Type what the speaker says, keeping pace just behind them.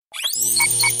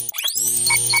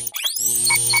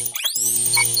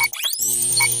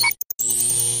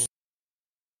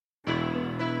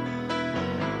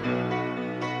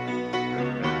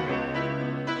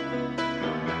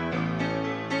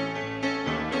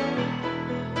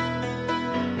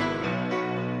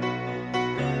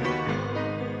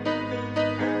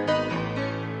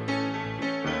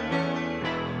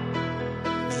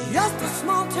Just a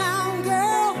small town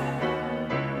girl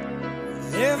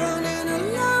living in a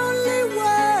lonely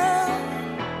world.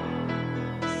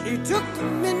 She took the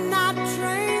midnight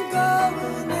train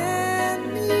going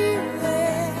anywhere.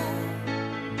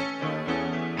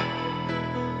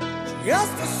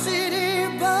 Just a city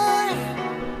boy.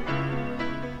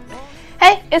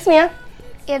 Hey, it's Mia.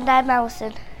 And I'm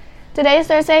Allison. Today is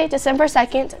Thursday, December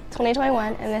 2nd,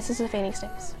 2021, and this is the Phoenix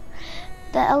News.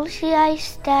 The LCIS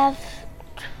staff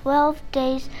 12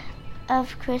 Days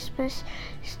of Christmas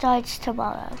starts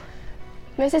tomorrow.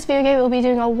 Mrs. Fugate will be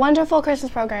doing a wonderful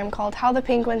Christmas program called How the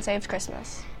Penguin Saved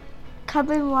Christmas. Come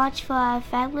and watch for our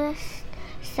fabulous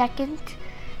 2nd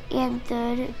and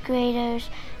 3rd graders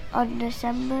on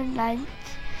December 9th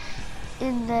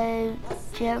in the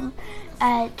gym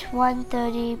at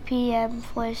 1:30 p.m.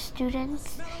 for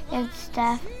students and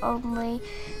staff only,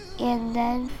 and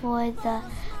then for the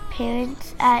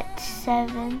parents at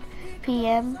 7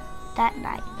 p.m. that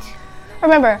night.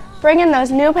 Remember, bring in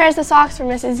those new pairs of socks for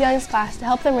Mrs. Young's class to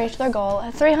help them reach their goal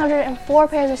of 304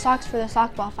 pairs of socks for the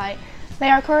softball fight. They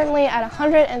are currently at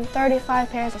 135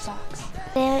 pairs of socks.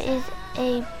 There is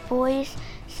a boys'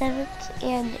 7th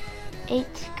and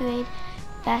 8th grade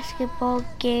basketball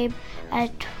game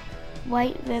at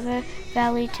White River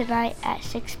Valley tonight at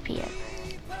 6 p.m.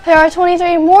 There are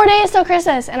 23 more days till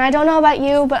Christmas, and I don't know about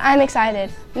you, but I'm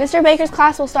excited. Mr. Baker's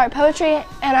class will start poetry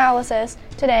analysis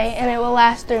today, and it will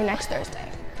last through next Thursday.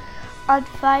 On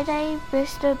Friday,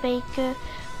 Mr. Baker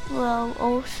will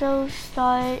also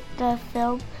start the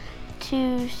film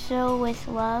To Sew with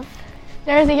Love.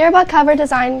 There is a yearbook cover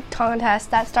design contest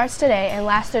that starts today and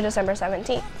lasts through December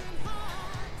 17th.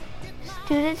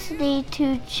 Students need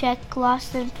to check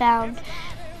Lost and Found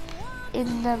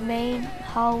in the main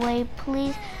hallway.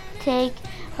 Please take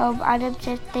home items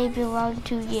if they belong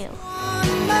to you.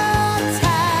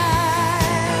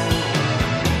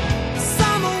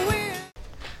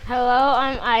 Hello,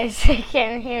 I'm Isaac,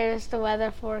 and here's the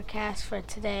weather forecast for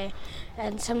today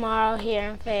and tomorrow here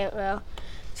in Fayetteville.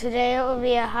 Today it will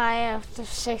be a high of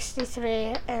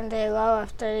 63 and a low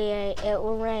of 38. It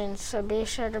will rain, so be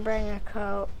sure to bring a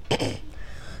coat.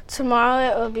 Tomorrow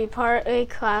it will be partly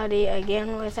cloudy,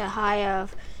 again with a high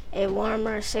of a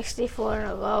warmer 64 and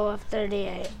a low of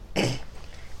 38.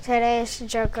 Today's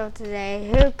joke of the day: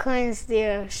 who cleans the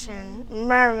ocean?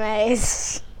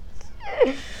 Mermaids.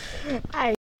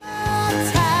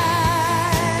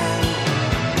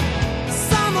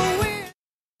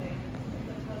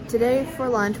 Today for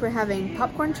lunch we're having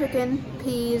popcorn chicken,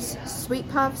 peas, sweet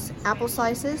puffs, apple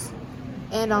slices,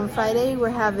 and on Friday we're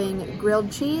having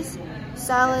grilled cheese,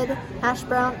 salad, hash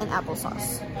brown, and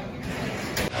applesauce.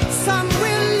 Some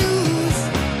will lose,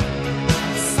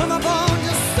 some of all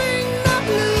just sing the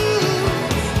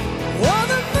blues. Oh,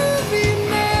 the movie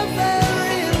never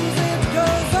ends, it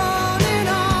goes on and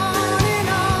on and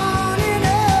on and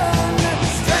on.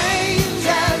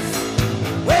 Strangers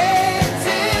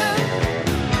waiting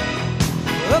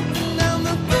up and down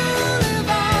the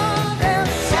boulevard, their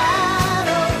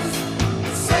shadows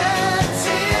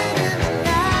searching in the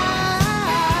night.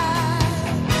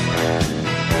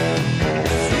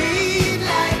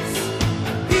 Streetlights,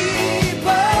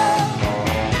 people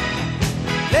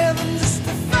living just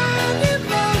to find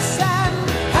emotion,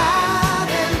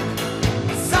 hiding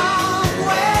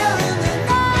somewhere in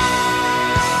the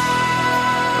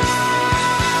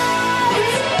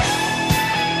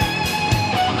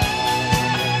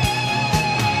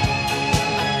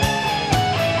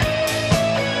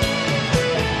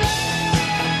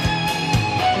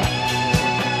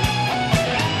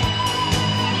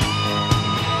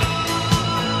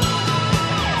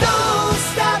Don't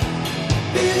stop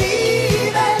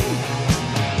believing.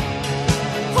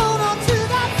 Hold on to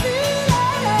that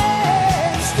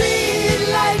feeling.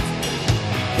 Streetlight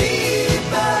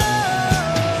people.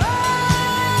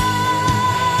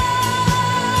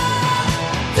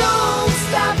 Don't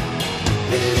stop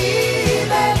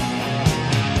believing.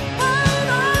 Hold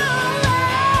on.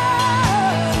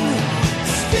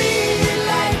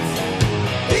 Streetlight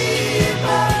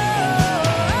people.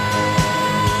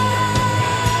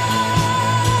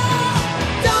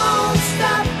 Don't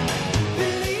stop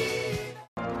believing.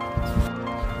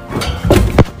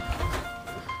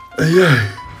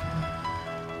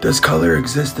 Does color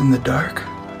exist in the dark?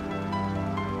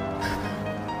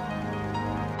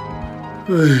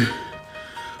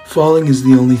 Falling is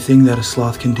the only thing that a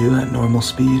sloth can do at normal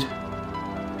speed.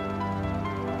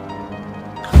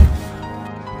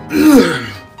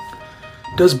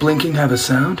 Does blinking have a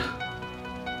sound?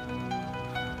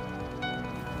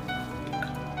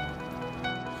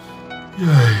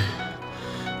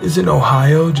 Isn't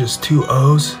Ohio just two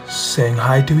O's saying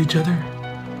hi to each other?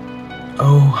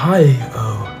 Ohio.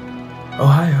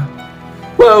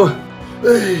 Whoa!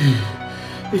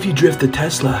 If you drift a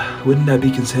Tesla, wouldn't that be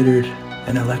considered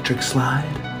an electric slide?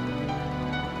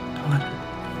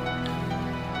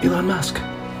 Elon Musk.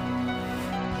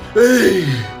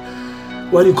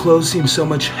 Why do clothes seem so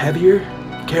much heavier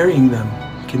carrying them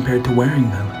compared to wearing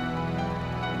them?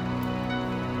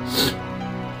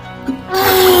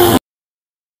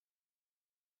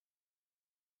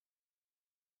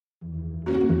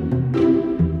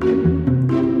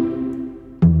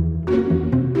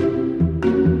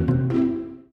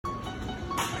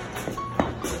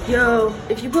 Yo,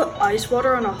 if you put ice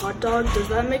water on a hot dog, does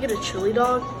that make it a chili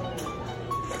dog?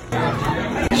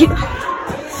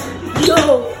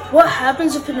 Yo, what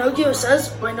happens if Pinocchio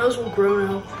says, my nose will grow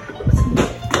now?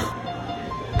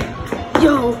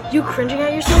 Yo, you cringing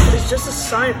at yourself is just a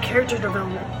sign of character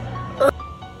development.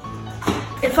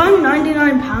 If I'm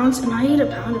 99 pounds and I eat a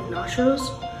pound of nachos,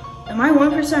 am I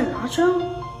 1%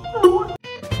 nacho?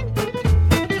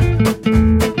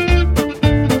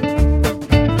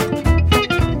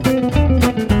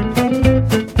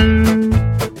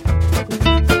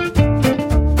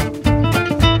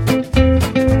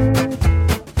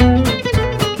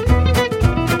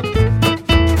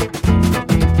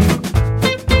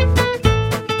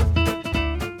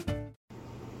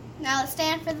 Now let's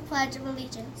stand for the Pledge of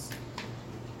Allegiance.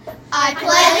 I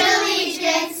pledge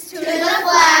allegiance to the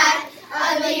flag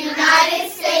of the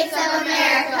United States of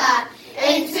America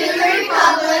and to the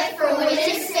republic for which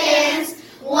it stands,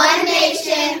 one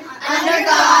nation, under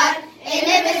God,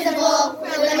 indivisible,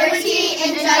 with liberty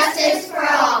and justice for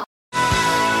all.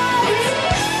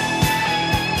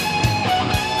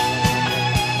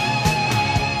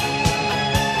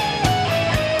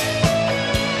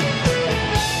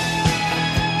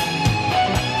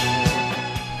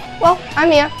 Well, I'm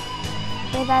Mia.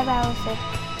 And I'm Allison.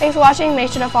 Thanks for watching.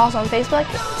 Make sure to follow us on Facebook,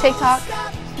 TikTok,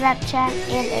 Snapchat,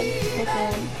 and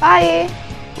Instagram. Bye!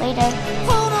 Later.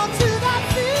 Hold on to